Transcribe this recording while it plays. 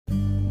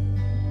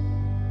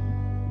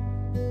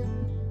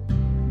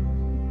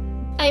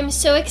I'm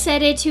so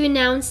excited to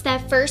announce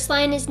that First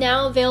Line is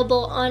now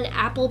available on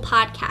Apple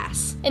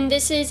Podcasts. And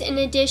this is in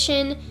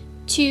addition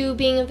to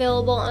being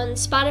available on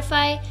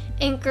Spotify,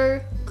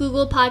 Anchor,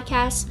 Google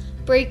Podcasts,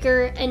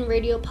 Breaker, and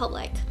Radio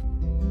Public.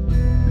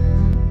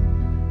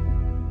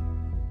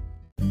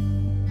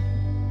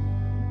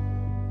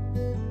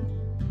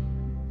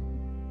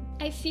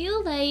 I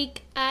feel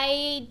like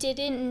I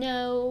didn't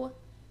know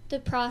the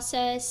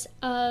process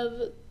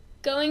of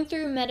going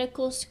through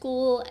medical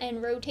school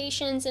and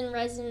rotations and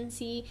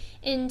residency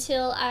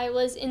until I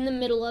was in the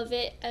middle of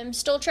it. I'm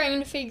still trying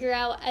to figure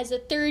out as a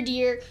third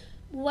year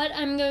what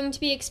I'm going to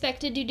be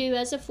expected to do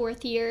as a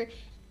fourth year.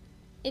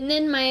 And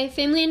then my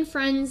family and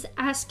friends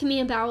ask me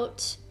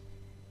about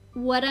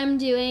what I'm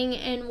doing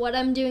and what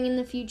I'm doing in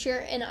the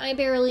future, and I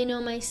barely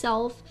know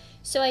myself.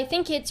 So I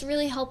think it's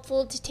really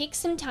helpful to take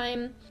some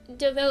time,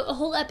 devote a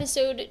whole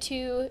episode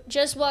to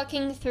just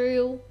walking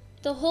through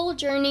the whole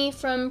journey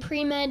from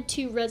pre-med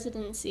to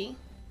residency.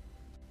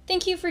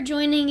 Thank you for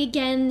joining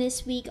again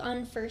this week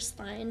on First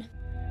Line.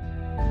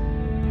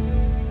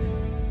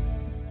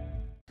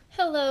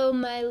 Hello,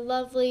 my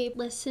lovely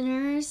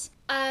listeners.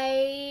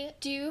 I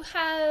do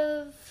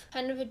have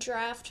kind of a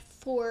draft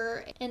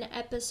for an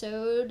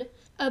episode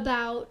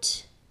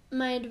about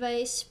my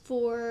advice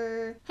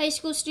for high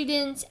school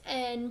students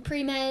and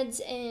pre-meds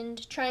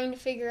and trying to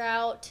figure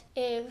out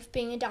if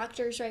being a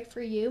doctor is right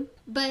for you.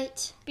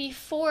 But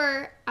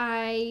before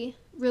I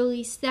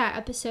release that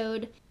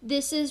episode,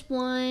 this is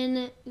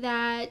one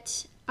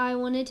that I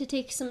wanted to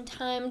take some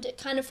time to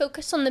kind of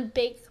focus on the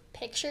big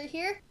picture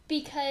here,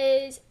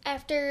 because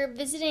after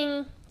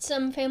visiting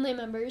some family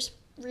members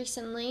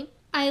recently,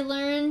 I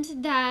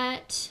learned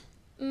that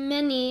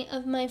many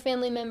of my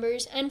family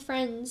members and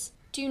friends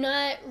do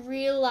not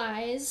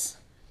realize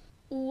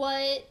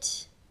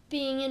what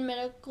being in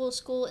medical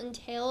school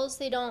entails.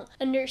 They don't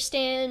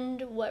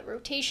understand what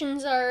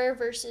rotations are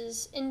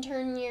versus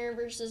intern year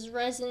versus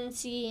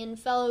residency and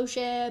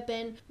fellowship,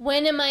 and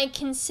when am I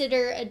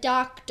considered a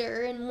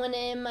doctor and when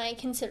am I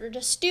considered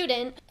a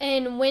student,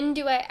 and when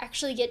do I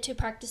actually get to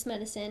practice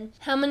medicine?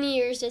 How many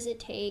years does it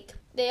take?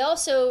 They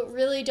also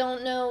really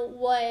don't know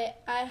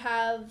what I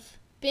have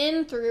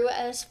been through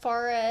as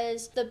far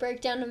as the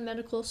breakdown of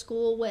medical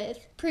school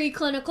with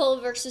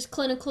preclinical versus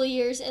clinical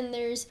years, and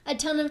there's a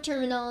ton of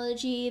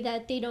terminology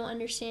that they don't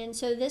understand.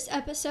 So this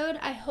episode,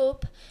 I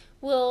hope,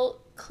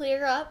 will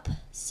clear up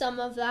some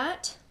of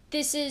that.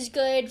 This is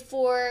good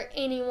for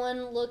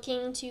anyone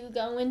looking to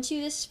go into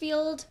this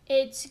field.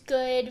 It's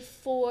good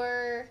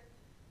for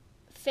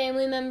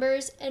family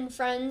members and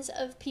friends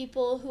of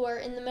people who are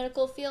in the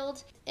medical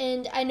field.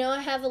 And I know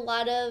I have a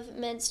lot of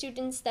med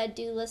students that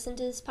do listen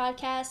to this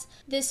podcast.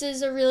 This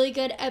is a really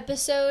good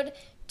episode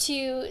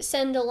to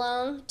send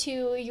along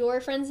to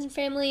your friends and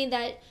family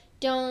that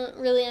don't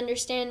really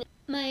understand.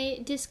 My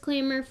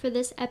disclaimer for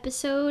this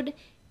episode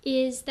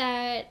is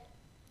that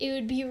it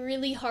would be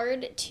really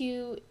hard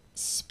to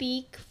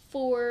speak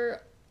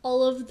for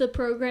all of the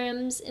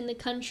programs in the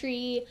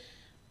country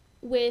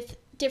with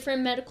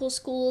different medical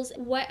schools.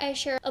 What I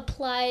share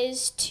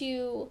applies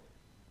to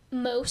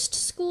most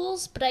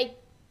schools, but I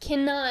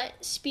cannot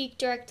speak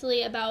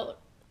directly about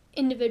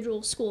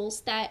individual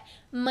schools that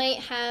might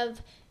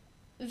have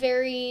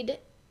varied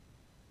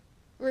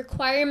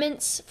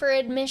requirements for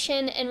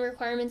admission and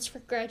requirements for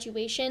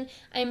graduation.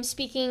 I'm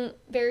speaking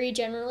very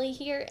generally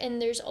here,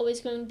 and there's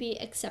always going to be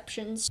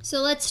exceptions.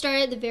 So let's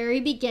start at the very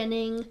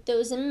beginning.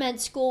 Those in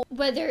med school,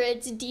 whether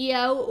it's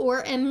DO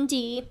or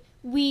MD,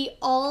 we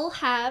all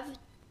have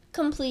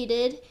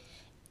completed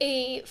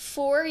a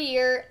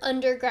 4-year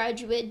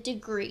undergraduate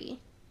degree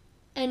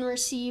and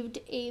received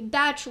a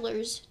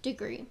bachelor's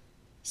degree.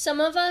 Some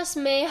of us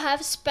may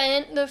have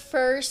spent the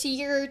first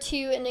year or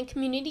two in a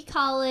community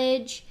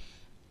college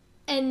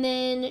and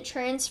then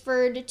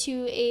transferred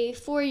to a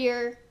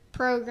 4-year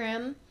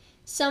program.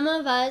 Some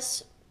of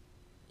us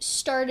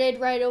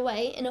started right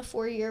away in a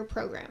 4-year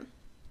program.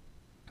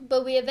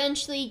 But we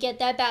eventually get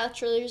that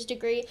bachelor's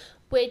degree,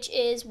 which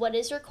is what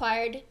is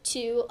required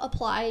to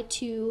apply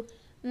to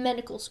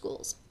medical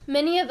schools.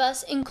 Many of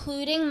us,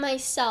 including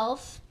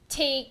myself,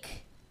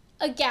 take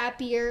a gap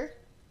year,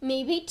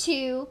 maybe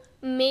 2,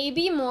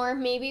 maybe more.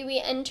 Maybe we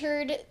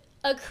entered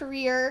a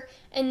career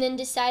and then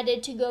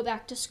decided to go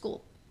back to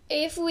school.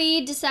 If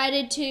we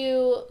decided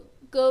to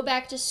go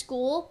back to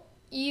school,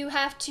 you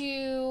have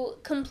to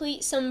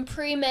complete some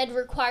pre-med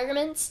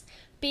requirements.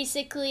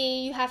 Basically,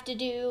 you have to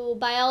do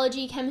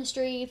biology,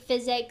 chemistry,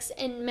 physics,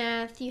 and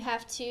math. You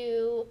have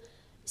to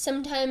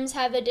sometimes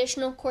have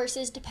additional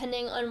courses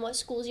depending on what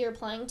schools you're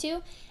applying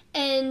to.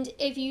 And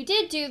if you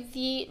did do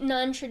the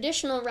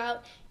non-traditional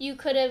route, you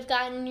could have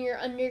gotten your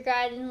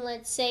undergrad in,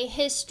 let's say,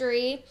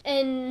 history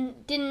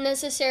and didn't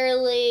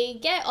necessarily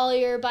get all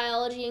your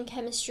biology and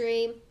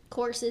chemistry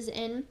courses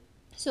in.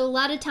 So a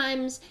lot of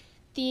times,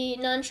 the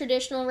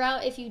non-traditional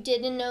route, if you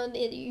didn't know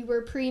that you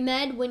were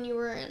pre-med when you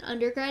were an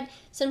undergrad,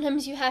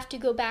 sometimes you have to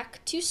go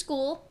back to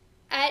school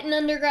at an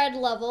undergrad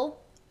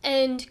level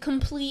and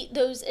complete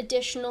those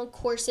additional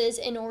courses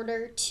in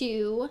order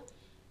to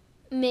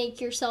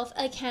make yourself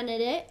a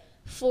candidate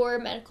for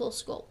medical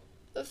school.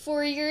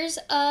 4 years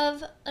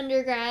of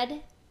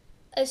undergrad,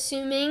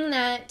 assuming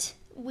that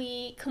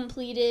we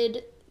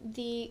completed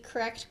the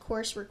correct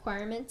course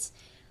requirements.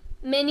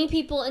 Many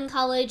people in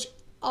college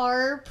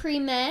are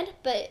pre-med,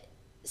 but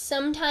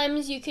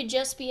sometimes you could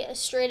just be a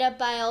straight-up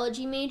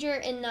biology major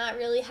and not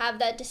really have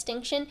that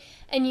distinction,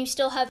 and you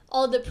still have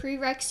all the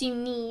prereqs you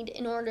need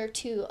in order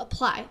to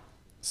apply.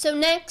 So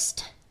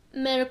next,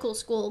 medical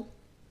school.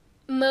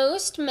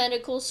 Most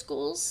medical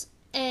schools,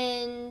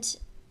 and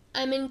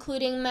I'm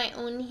including my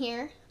own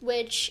here,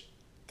 which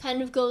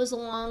kind of goes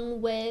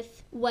along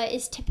with what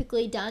is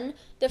typically done.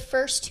 The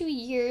first 2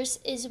 years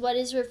is what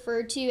is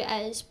referred to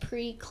as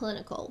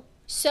preclinical.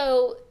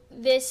 So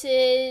this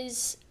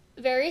is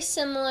very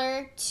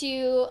similar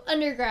to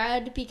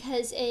undergrad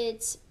because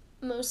it's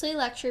mostly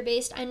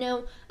lecture-based. I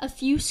know a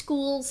few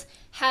schools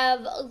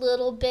have a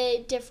little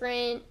bit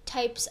different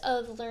types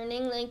of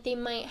learning. Like they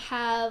might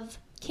have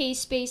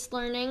case-based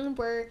learning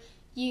where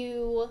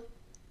you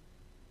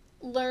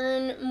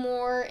learn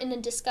more in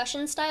a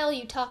discussion style.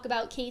 You talk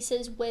about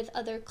cases with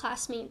other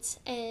classmates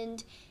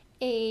and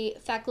a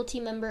faculty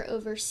member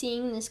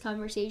overseeing this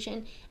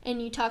conversation,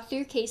 and you talk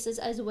through cases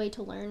as a way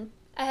to learn.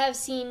 I have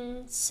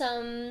seen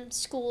some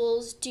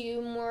schools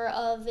do more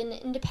of an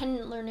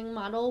independent learning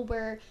model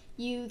where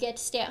you get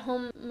to stay at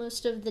home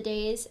most of the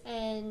days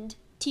and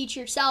teach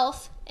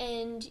yourself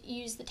and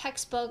use the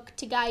textbook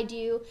to guide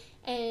you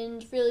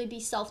and really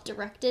be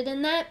self-directed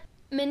in that.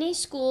 Many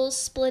schools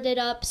split it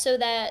up so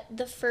that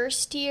the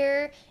first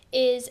year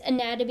is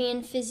anatomy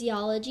and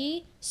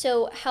physiology,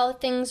 so how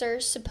things are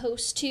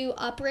supposed to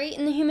operate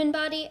in the human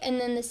body, and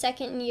then the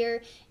second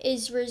year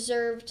is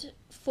reserved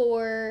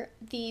for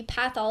the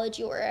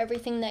pathology or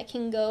everything that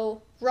can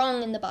go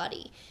wrong in the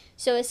body.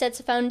 So it sets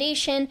a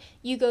foundation.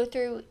 You go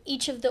through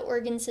each of the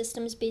organ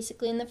systems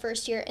basically in the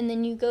first year, and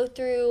then you go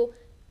through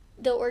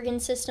the organ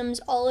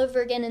systems all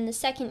over again in the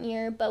second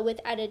year, but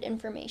with added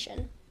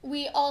information.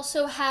 We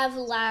also have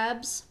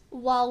labs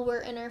while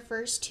we're in our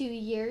first 2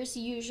 years.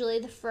 Usually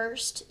the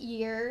first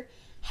year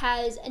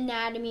has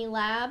anatomy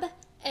lab,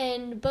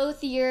 and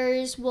both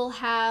years will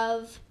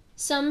have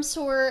some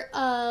sort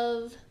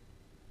of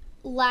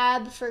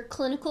lab for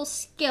clinical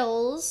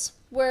skills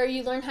where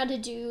you learn how to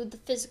do the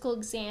physical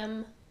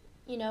exam.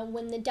 You know,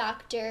 when the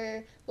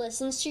doctor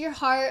listens to your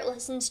heart,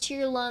 listens to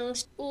your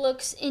lungs,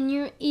 looks in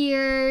your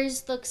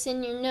ears, looks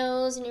in your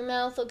nose and your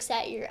mouth, looks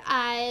at your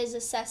eyes,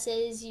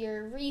 assesses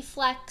your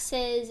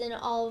reflexes and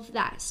all of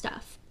that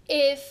stuff.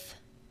 If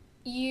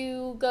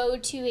you go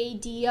to a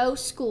DO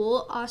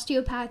school,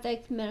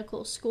 osteopathic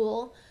medical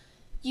school,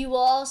 you will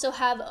also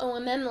have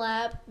OMM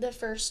lab the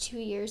first 2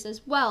 years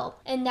as well.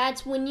 And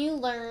that's when you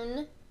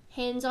learn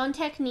hands-on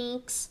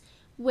techniques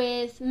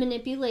with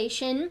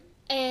manipulation,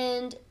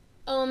 and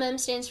OMM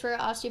stands for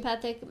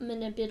osteopathic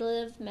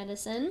manipulative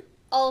medicine.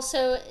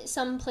 Also,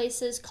 some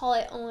places call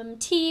it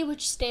OMT,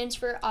 which stands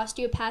for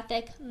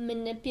osteopathic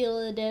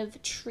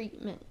manipulative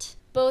treatment.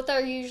 Both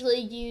are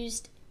usually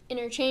used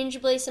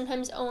interchangeably.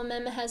 Sometimes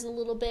OMM has a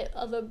little bit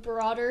of a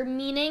broader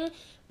meaning,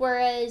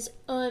 whereas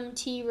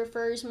OMT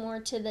refers more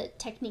to the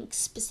technique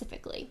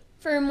specifically.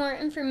 For more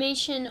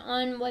information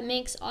on what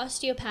makes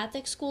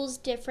osteopathic schools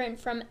different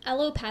from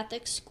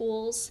allopathic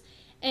schools,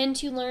 and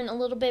to learn a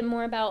little bit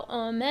more about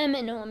OMM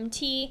and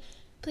OMT,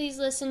 please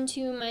listen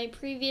to my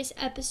previous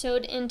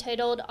episode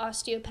entitled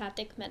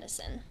Osteopathic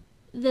Medicine.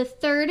 The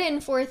third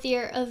and fourth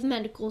year of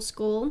medical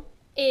school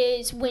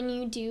is when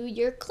you do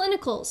your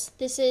clinicals.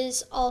 This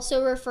is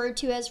also referred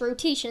to as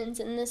rotations,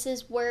 and this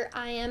is where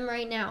I am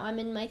right now. I'm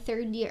in my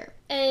third year.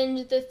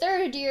 And the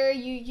third year,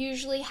 you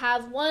usually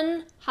have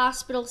one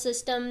hospital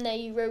system that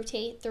you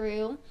rotate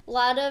through. A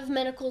lot of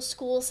medical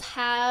schools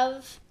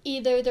have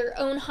either their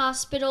own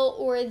hospital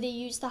or they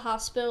use the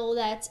hospital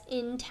that's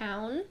in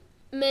town.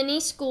 Many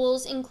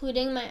schools,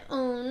 including my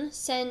own,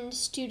 send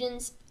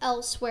students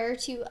elsewhere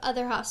to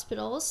other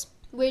hospitals,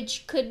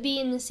 which could be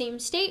in the same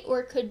state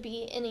or could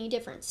be in a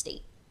different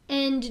state.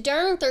 And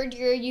during third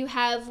year, you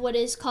have what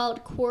is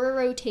called core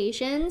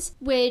rotations,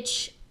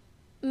 which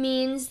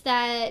means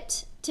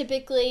that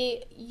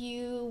typically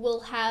you will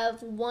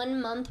have 1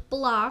 month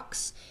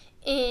blocks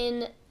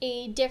in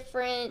a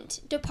different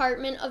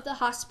department of the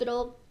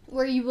hospital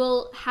where you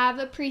will have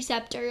a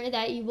preceptor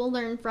that you will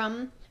learn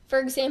from. For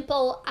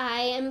example,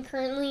 I am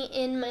currently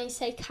in my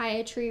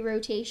psychiatry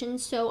rotation,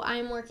 so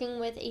I'm working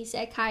with a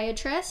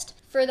psychiatrist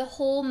for the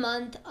whole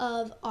month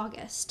of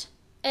August.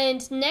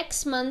 And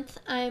next month,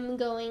 I'm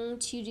going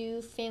to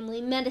do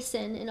family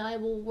medicine, and I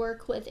will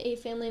work with a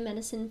family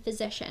medicine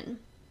physician.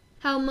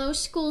 How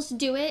most schools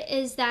do it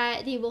is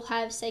that they will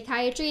have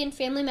psychiatry and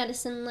family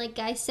medicine, like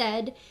I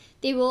said.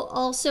 They will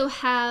also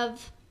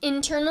have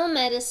internal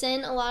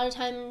medicine. A lot of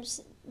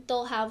times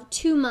they'll have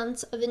 2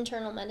 months of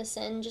internal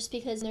medicine just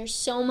because there's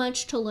so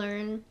much to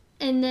learn.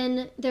 And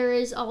then there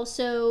is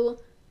also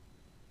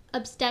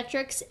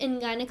obstetrics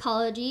and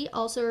gynecology,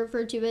 also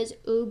referred to as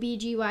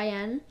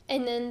OBGYN.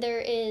 And then there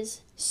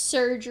is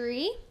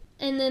surgery.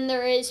 And then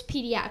there is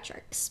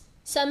pediatrics.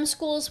 Some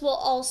schools will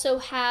also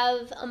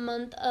have a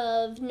month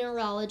of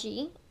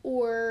neurology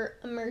or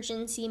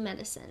emergency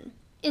medicine.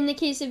 In the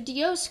case of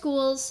DO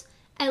schools,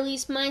 at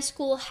least my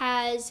school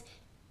has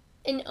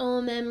an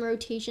OMM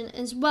rotation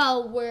as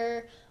well,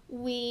 where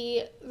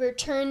we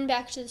return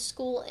back to the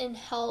school and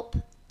help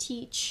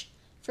teach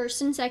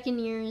first and second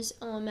years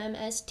OMM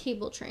as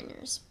table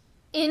trainers.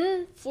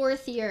 In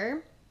fourth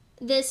year,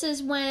 this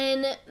is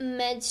when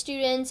med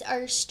students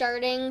are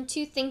starting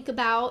to think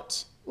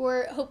about,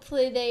 or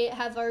hopefully they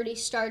have already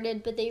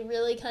started, but they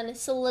really kind of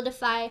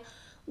solidify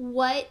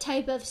what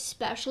type of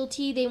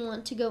specialty they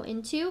want to go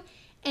into,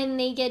 and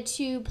they get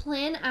to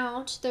plan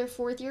out their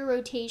fourth year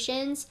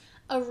rotations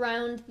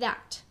around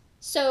that.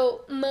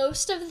 So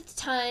most of the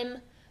time,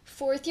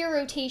 fourth year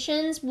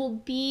rotations will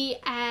be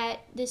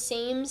at the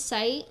same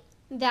site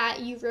that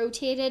you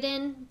rotated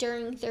in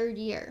during third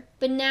year.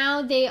 But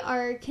now they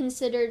are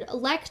considered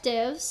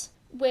electives,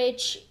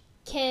 which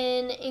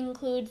can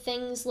include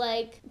things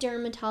like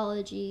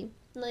dermatology,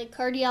 like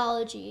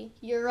cardiology,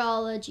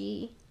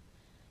 urology,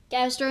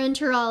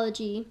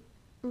 gastroenterology,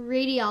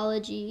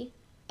 radiology,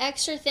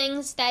 extra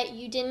things that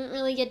you didn't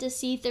really get to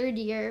see third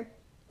year.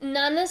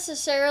 Not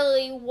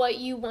necessarily what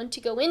you want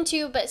to go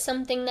into, but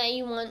something that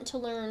you want to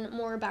learn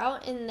more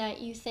about and that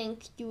you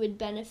think you would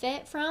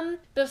benefit from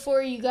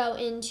before you go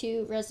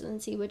into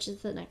residency, which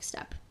is the next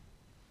step.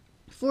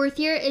 Fourth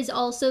year is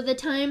also the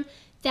time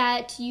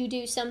that you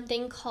do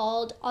something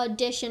called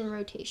audition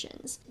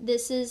rotations.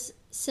 This is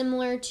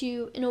similar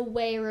to an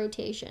away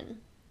rotation.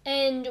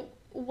 And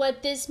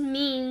what this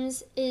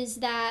means is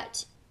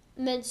that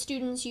med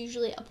students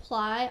usually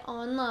apply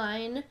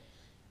online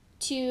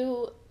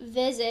to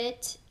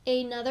visit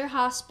another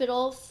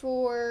hospital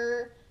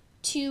for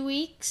 2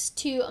 weeks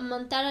to a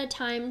month at a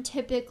time,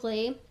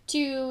 typically,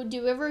 to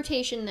do a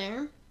rotation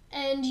there.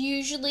 And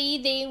usually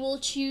they will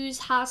choose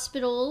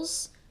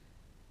hospitals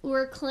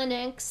or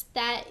clinics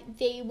that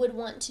they would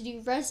want to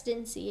do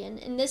residency in.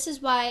 And this is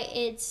why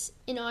it's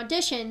an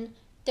audition.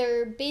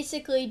 They're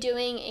basically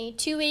doing a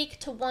 2-week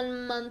to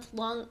 1 month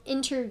long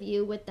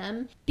interview with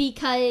them,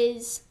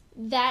 because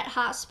that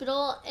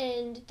hospital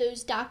and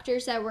those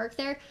doctors that work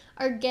there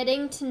are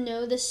getting to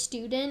know the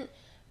student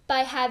by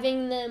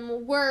having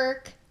them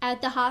work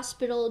at the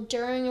hospital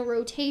during a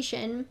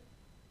rotation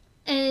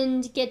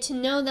and get to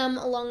know them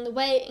along the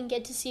way and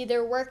get to see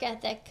their work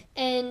ethic.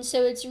 And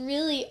so it's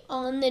really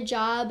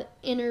on-the-job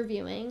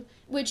interviewing,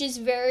 which is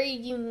very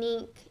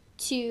unique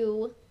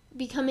to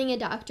becoming a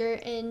doctor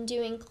and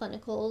doing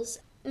clinicals.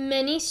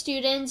 Many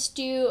students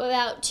do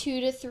about 2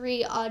 to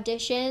 3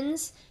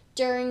 auditions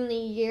during the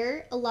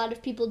year. A lot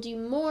of people do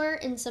more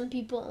and some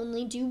people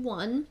only do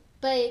 1,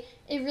 but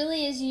it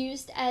really is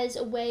used as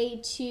a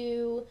way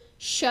to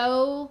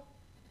show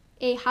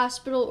a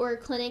hospital or a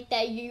clinic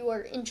that you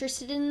are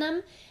interested in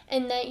them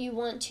and that you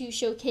want to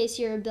showcase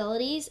your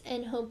abilities,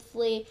 and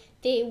hopefully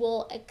they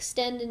will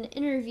extend an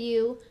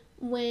interview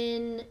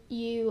when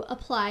you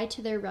apply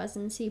to their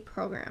residency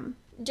program.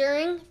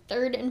 During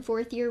third and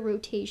fourth year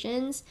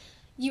rotations,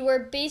 you are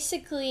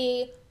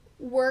basically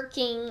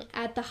working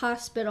at the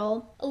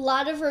hospital. A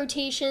lot of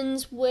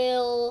rotations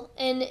will,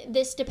 and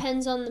this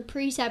depends on the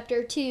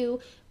preceptor too,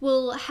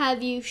 will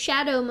have you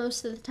shadow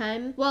most of the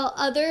time, while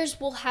others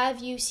will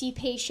have you see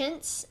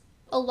patients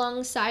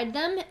alongside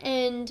them,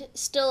 and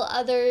still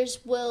others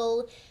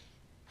will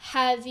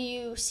have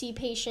you see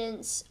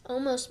patients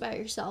almost by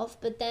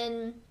yourself, but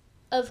then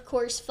of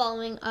course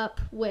following up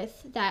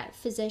with that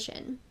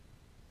physician,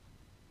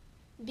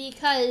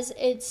 because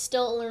it's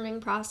still a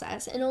learning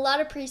process. And a lot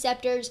of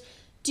preceptors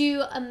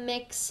do a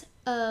mix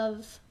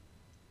of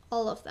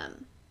all of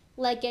them.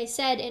 Like I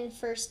said, in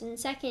first and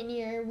second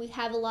year, we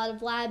have a lot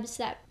of labs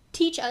that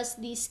teach us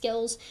these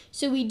skills,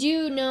 so we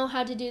do know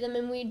how to do them,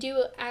 and we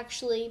do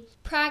actually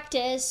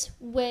practice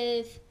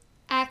with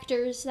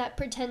actors that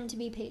pretend to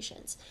be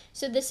patients.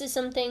 So this is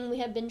something we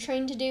have been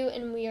trained to do,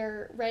 and we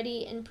are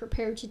ready and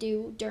prepared to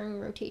do during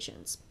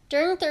rotations.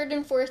 During third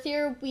and fourth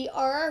year, we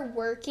are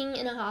working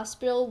in a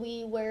hospital.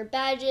 We wear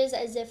badges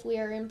as if we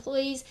are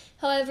employees.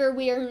 However,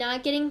 we are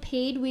not getting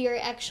paid. We are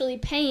actually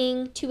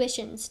paying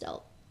tuition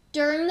still.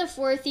 During the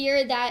fourth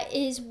year, that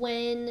is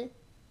when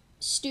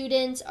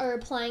students are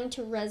applying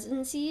to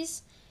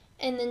residencies.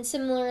 And then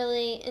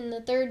similarly, in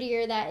the third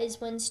year, that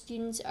is when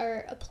students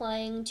are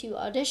applying to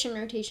audition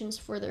rotations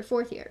for their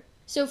fourth year.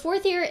 So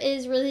fourth year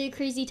is really a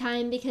crazy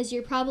time because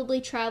you're probably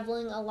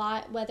traveling a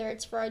lot, whether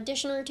it's for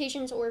audition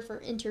rotations or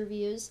for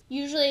interviews.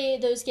 Usually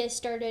those get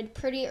started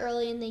pretty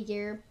early in the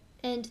year,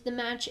 and the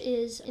match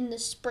is in the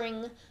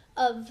spring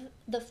of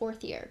the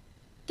fourth year.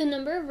 The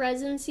number of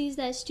residencies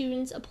that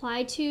students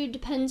apply to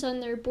depends on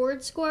their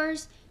board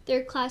scores,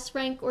 their class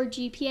rank or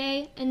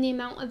GPA, and the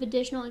amount of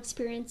additional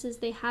experiences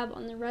they have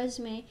on their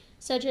resume,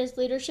 such as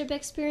leadership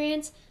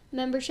experience,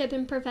 membership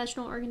in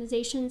professional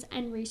organizations,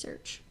 and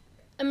research.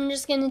 I'm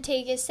just going to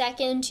take a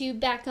second to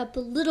back up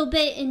a little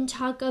bit and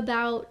talk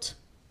about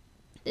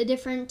the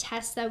different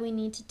tests that we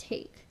need to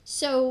take.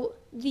 So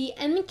the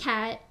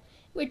MCAT,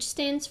 which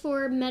stands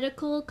for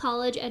Medical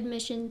College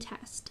Admission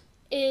Test,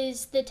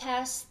 is the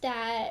test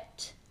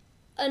that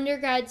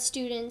undergrad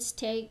students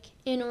take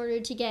in order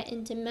to get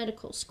into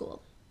medical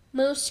school.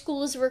 Most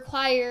schools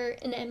require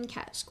an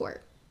MCAT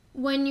score.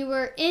 When you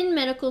are in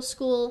medical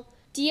school,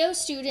 DO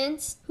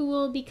students who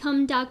will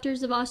become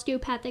doctors of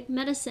osteopathic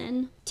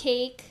medicine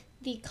take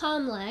the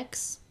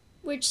COMLEX,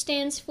 which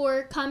stands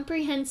for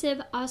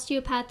Comprehensive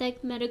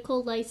Osteopathic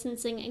Medical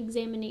Licensing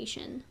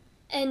Examination.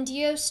 And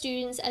DO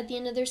students at the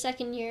end of their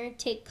second year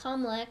take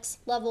COMLEX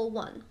Level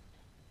 1.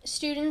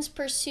 Students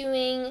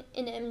pursuing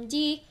an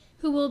MD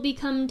who will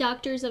become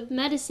doctors of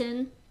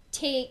medicine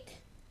take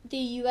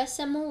the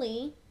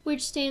USMLE,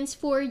 which stands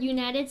for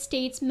United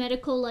States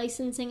Medical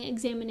Licensing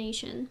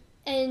Examination.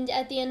 And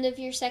at the end of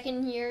your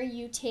second year,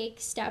 you take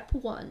Step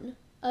 1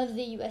 of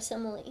the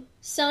USMLE.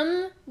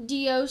 Some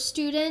DO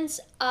students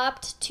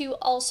opt to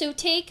also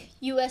take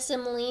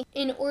USMLE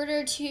in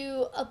order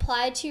to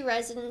apply to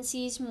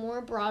residencies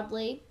more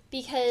broadly,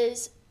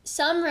 because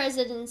some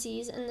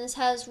residencies, and this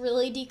has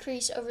really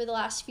decreased over the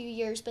last few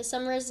years, but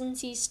some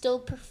residencies still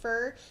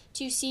prefer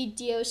to see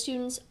DO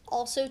students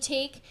also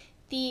take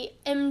the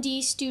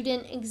MD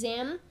student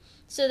exam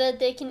so that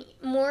they can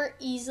more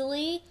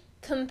easily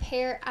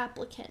compare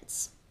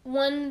applicants.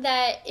 One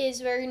that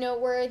is very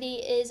noteworthy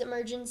is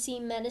emergency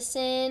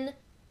medicine.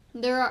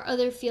 There are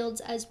other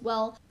fields as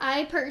well.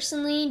 I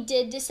personally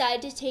did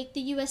decide to take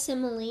the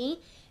USMLE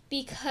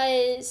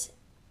because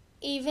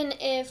even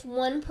if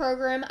one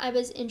program I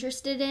was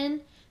interested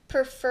in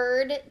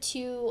preferred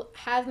to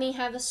have me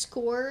have a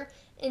score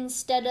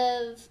instead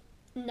of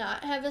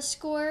not have a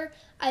score,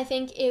 I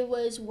think it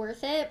was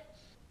worth it.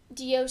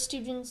 DO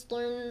students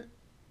learn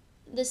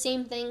the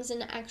same things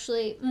and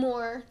actually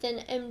more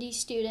than MD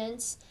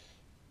students.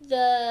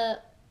 The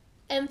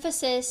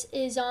emphasis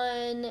is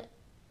on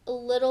a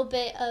little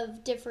bit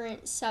of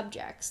different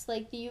subjects.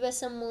 Like the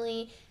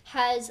USMLE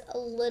has a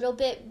little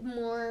bit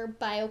more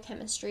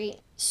biochemistry.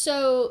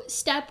 So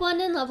Step 1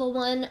 and Level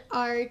 1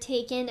 are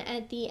taken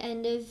at the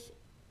end of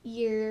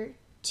year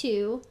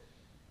 2.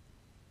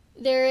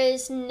 There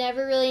is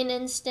never really an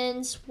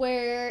instance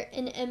where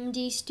an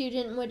MD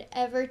student would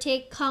ever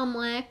take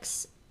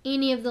COMLEX,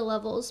 any of the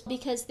levels,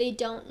 because they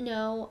don't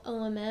know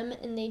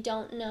OMM and they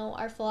don't know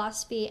our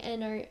philosophy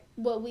and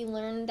what we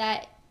learn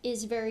that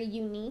is very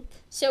unique.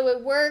 So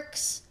it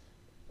works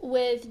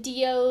with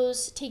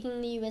DOs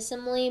taking the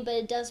USMLE, but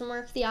it doesn't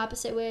work the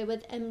opposite way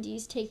with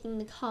MDs taking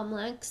the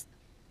COMLEX.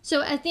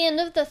 So at the end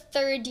of the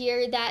third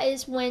year, that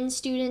is when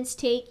students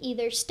take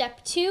either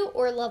Step 2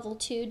 or Level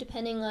 2,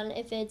 depending on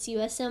if it's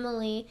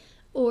USMLE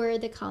or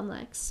the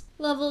COMLEX.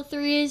 Level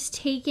 3 is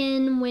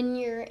taken when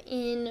you're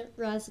in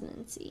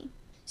residency.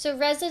 So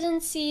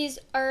residencies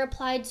are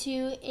applied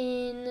to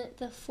in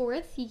the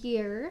fourth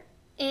year,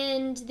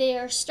 and they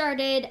are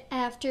started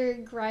after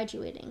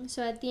graduating.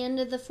 So at the end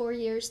of the 4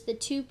 years, the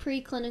 2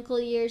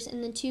 preclinical years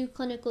and the 2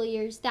 clinical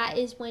years, that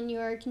is when you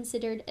are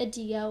considered a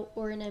DO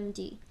or an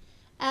MD.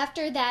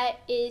 After that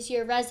is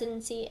your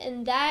residency,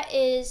 and that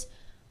is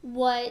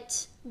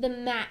what the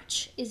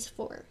match is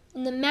for.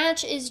 And the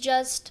match is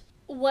just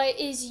what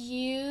is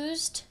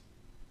used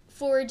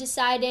for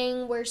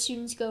deciding where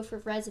students go for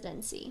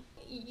residency.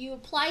 You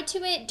apply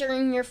to it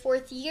during your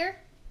 4th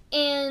year,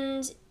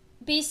 and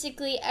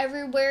basically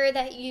everywhere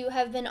that you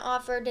have been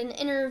offered an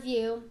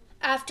interview,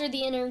 after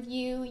the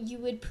interview you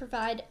would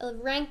provide a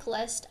rank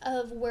list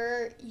of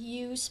where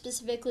you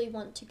specifically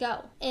want to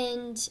go.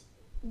 And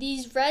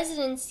these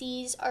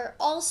residencies are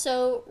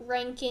also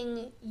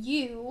ranking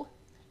you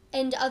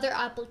and other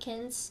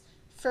applicants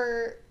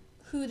for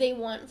who they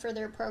want for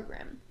their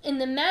program. And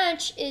the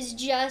match is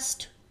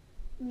just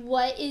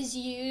what is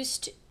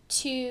used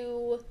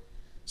to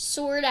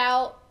sort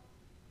out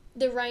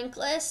the rank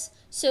list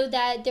so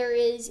that there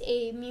is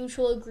a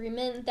mutual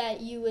agreement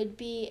that you would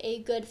be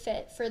a good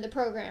fit for the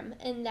program,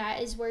 and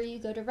that is where you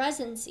go to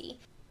residency.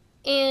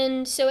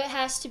 And so it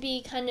has to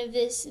be kind of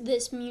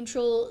this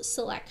mutual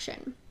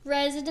selection.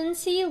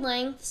 Residency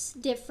lengths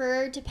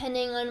differ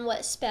depending on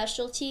what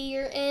specialty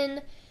you're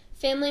in.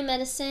 Family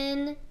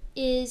medicine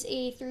is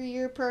a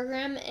 3-year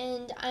program,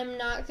 and I'm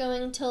not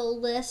going to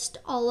list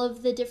all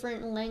of the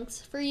different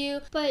lengths for you,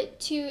 but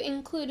to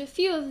include a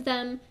few of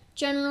them,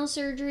 general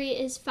surgery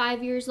is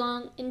 5 years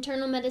long,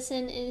 internal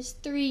medicine is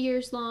 3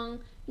 years long,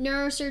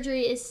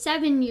 neurosurgery is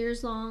 7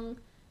 years long,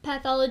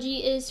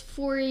 pathology is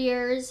 4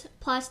 years,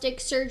 plastic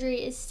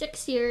surgery is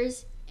 6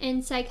 years,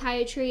 and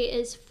psychiatry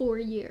is 4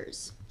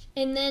 years.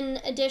 And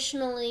then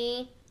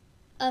additionally,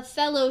 a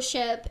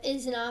fellowship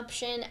is an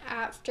option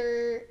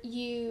after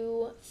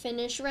you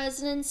finish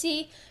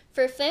residency.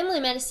 For family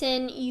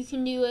medicine, you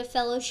can do a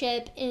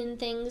fellowship in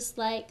things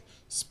like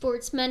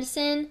sports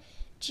medicine,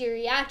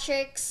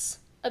 geriatrics,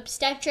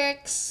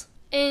 obstetrics,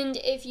 and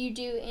if you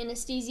do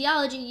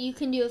anesthesiology, you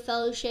can do a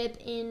fellowship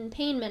in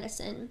pain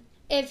medicine.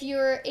 If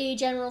you're a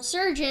general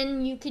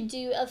surgeon, you could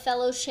do a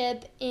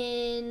fellowship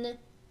in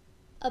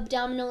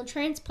abdominal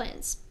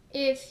transplants.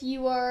 If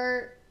you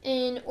are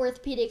an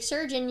orthopedic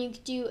surgeon, you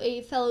could do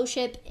a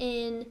fellowship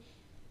in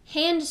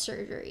hand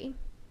surgery.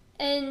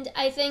 And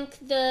I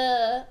think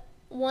the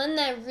one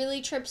that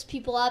really trips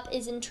people up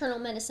is internal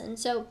medicine.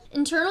 So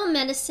internal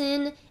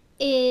medicine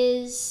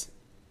is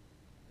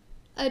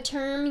a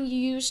term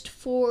used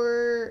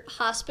for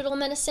hospital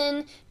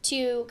medicine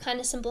to kind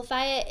of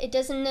simplify it. It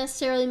doesn't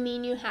necessarily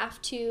mean you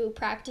have to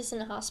practice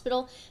in a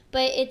hospital,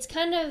 but it's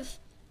kind of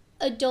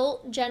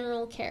adult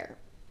general care.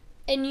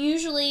 And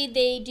usually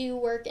they do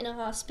work in a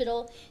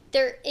hospital.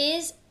 There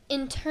is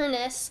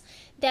internists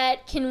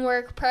that can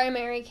work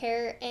primary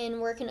care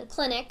and work in a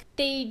clinic.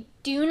 They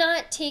do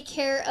not take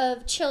care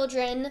of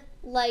children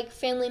like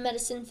family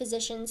medicine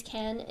physicians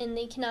can, and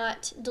they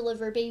cannot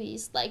deliver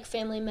babies like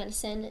family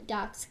medicine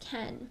docs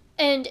can.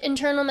 And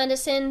internal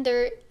medicine,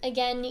 they're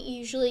again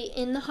usually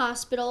in the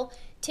hospital,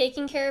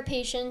 taking care of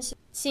patients,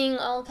 seeing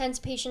all kinds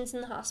of patients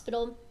in the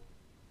hospital.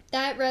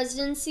 That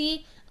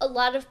residency, a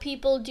lot of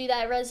people do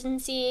that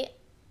residency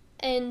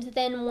and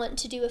then want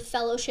to do a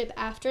fellowship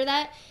after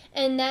that,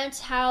 and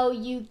that's how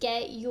you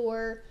get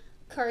your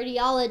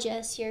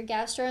cardiologist, your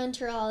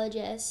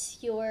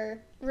gastroenterologist,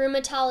 your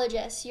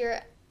rheumatologist, your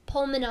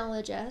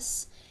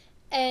pulmonologist,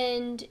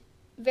 and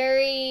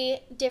very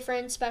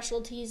different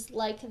specialties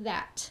like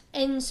that.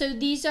 And so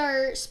these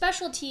are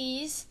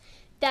specialties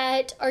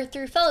that are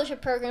through fellowship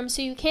programs,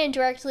 so you can't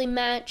directly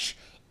match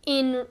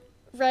in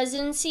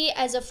residency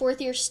as a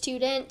fourth-year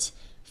student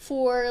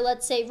for,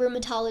 let's say,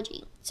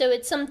 rheumatology. So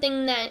it's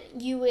something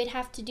that you would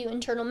have to do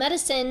internal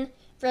medicine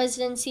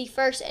residency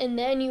first, and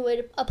then you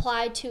would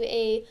apply to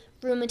a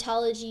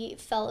rheumatology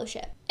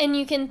fellowship. And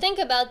you can think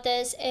about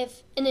this: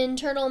 if an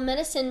internal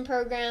medicine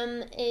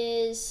program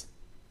is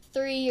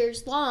 3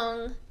 years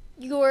long,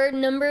 your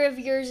number of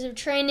years of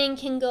training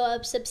can go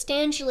up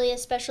substantially,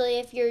 especially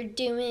if you're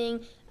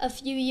doing a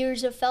few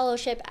years of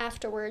fellowship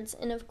afterwards.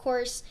 And of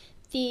course,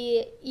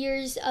 the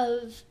years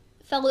of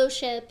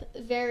fellowship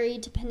vary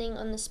depending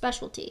on the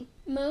specialty.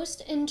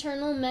 Most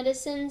internal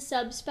medicine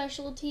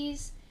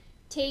subspecialties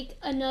take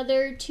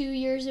another 2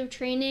 years of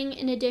training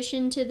in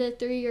addition to the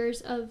 3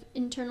 years of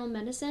internal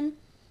medicine,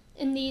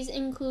 and these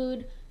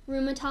include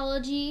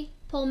rheumatology,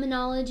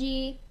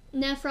 pulmonology,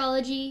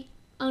 nephrology,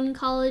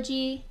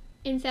 oncology,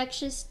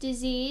 infectious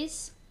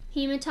disease,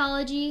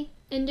 hematology,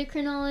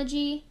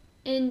 endocrinology,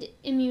 and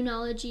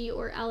immunology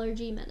or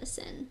allergy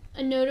medicine.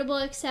 A notable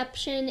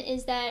exception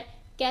is that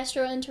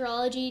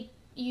gastroenterology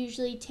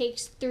usually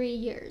takes 3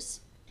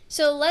 years.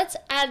 So let's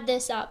add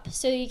this up.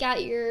 So you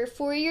got your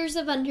 4 years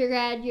of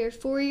undergrad, your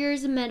 4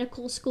 years of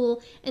medical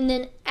school, and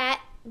then at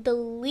the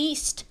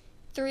least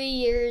 3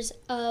 years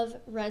of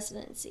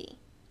residency.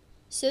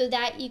 So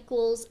that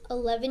equals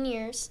 11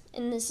 years,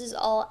 and this is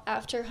all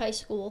after high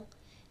school.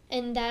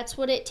 And that's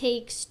what it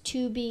takes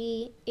to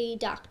be a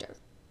doctor,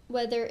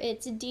 whether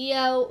it's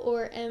DO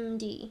or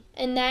MD.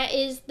 And that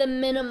is the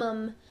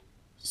minimum.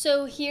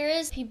 So here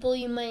is people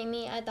you might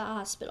meet at the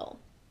hospital.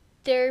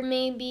 There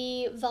may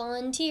be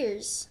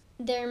volunteers.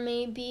 There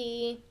may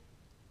be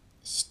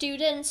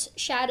students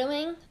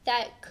shadowing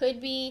that could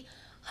be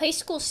high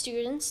school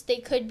students. They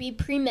could be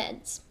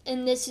pre-meds,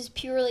 and this is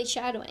purely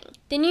shadowing.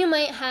 Then you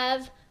might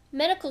have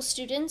medical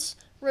students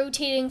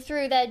rotating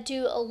through that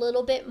do a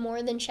little bit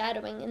more than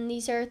shadowing, and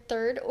these are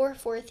third or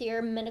fourth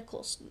year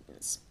medical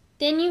students.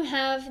 Then you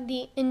have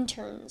the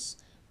interns,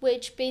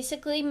 which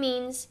basically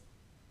means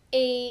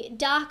a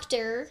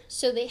doctor,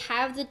 so they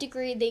have the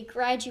degree, they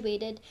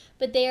graduated,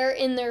 but they are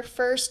in their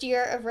first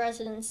year of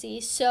residency,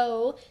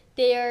 so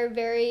they are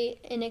very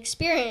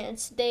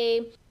inexperienced.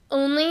 They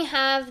only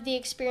have the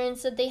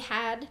experience that they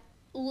had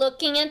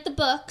looking at the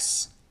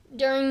books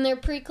during their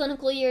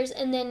preclinical years,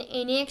 and then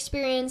any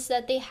experience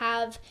that they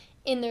have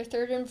in their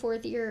third and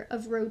fourth year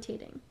of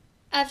rotating.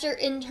 After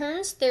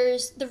interns,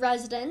 there's the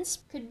residents.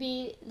 Could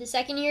be the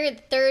second year,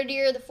 the third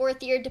year, the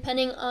fourth year,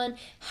 depending on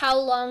how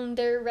long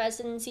their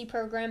residency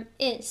program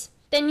is.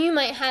 Then you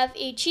might have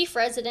a chief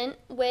resident,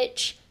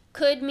 which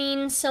could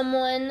mean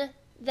someone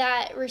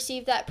that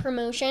received that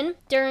promotion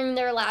during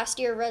their last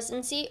year of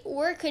residency,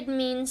 or it could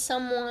mean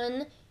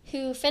someone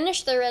who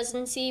finished their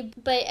residency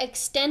but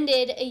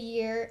extended a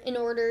year in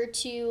order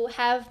to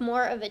have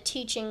more of a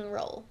teaching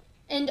role.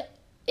 And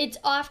it's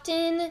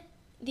often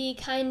the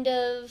kind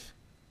of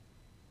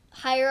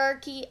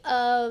hierarchy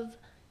of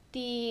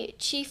the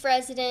chief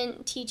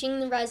resident teaching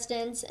the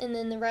residents, and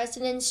then the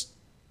residents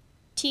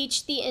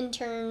teach the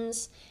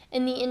interns,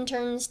 and the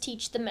interns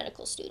teach the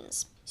medical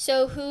students.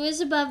 So who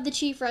is above the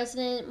chief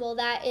resident? Well,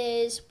 that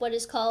is what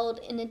is called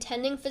an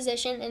attending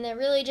physician, and that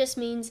really just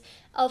means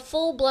a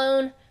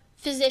full-blown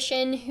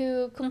physician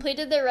who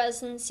completed their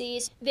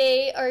residencies.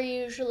 They are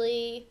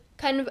usually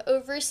kind of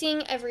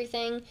overseeing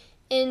everything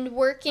and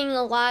working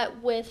a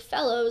lot with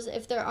fellows,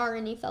 if there are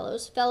any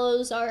fellows.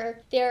 Fellows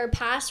they're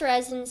past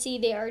residency,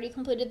 they already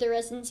completed their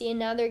residency, and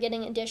now they're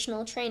getting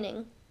additional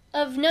training.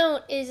 Of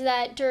note is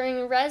that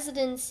during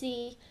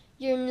residency,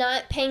 you're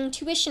not paying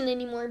tuition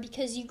anymore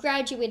because you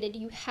graduated,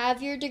 you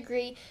have your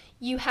degree,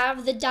 you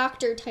have the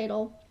doctor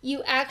title.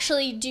 You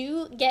actually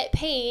do get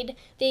paid.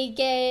 They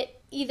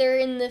get either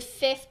in the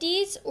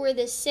 50s or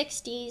the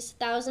 60s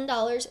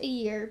 $1,000 a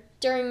year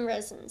during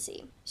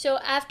residency. So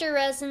after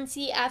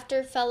residency,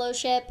 after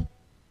fellowship,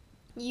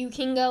 you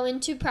can go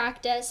into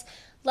practice.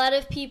 A lot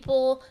of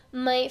people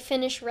might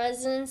finish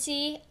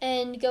residency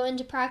and go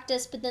into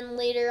practice, but then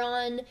later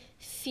on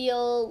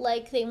feel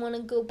like they want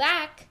to go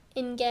back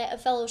and get a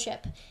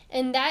fellowship.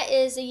 And that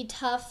is a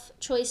tough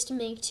choice to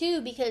make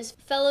too, because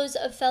fellows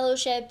of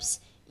fellowships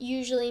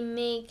usually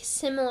make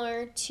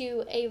similar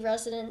to a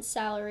resident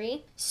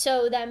salary.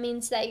 So that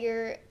means that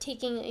you're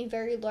taking a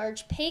very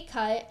large pay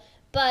cut,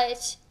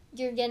 but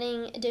you're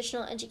getting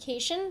additional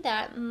education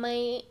that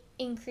might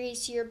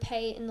increase your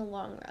pay in the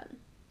long run.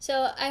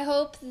 So I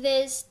hope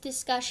this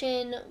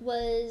discussion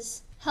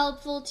was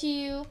helpful to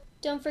you.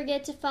 Don't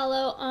forget to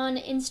follow on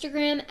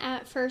Instagram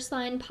at First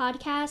Line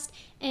Podcast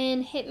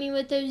and hit me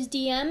with those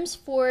DMs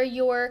for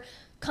your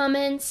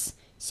comments,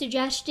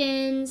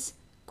 suggestions,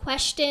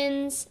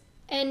 questions,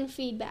 and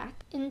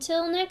feedback.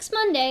 Until next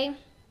Monday,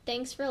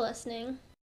 thanks for listening.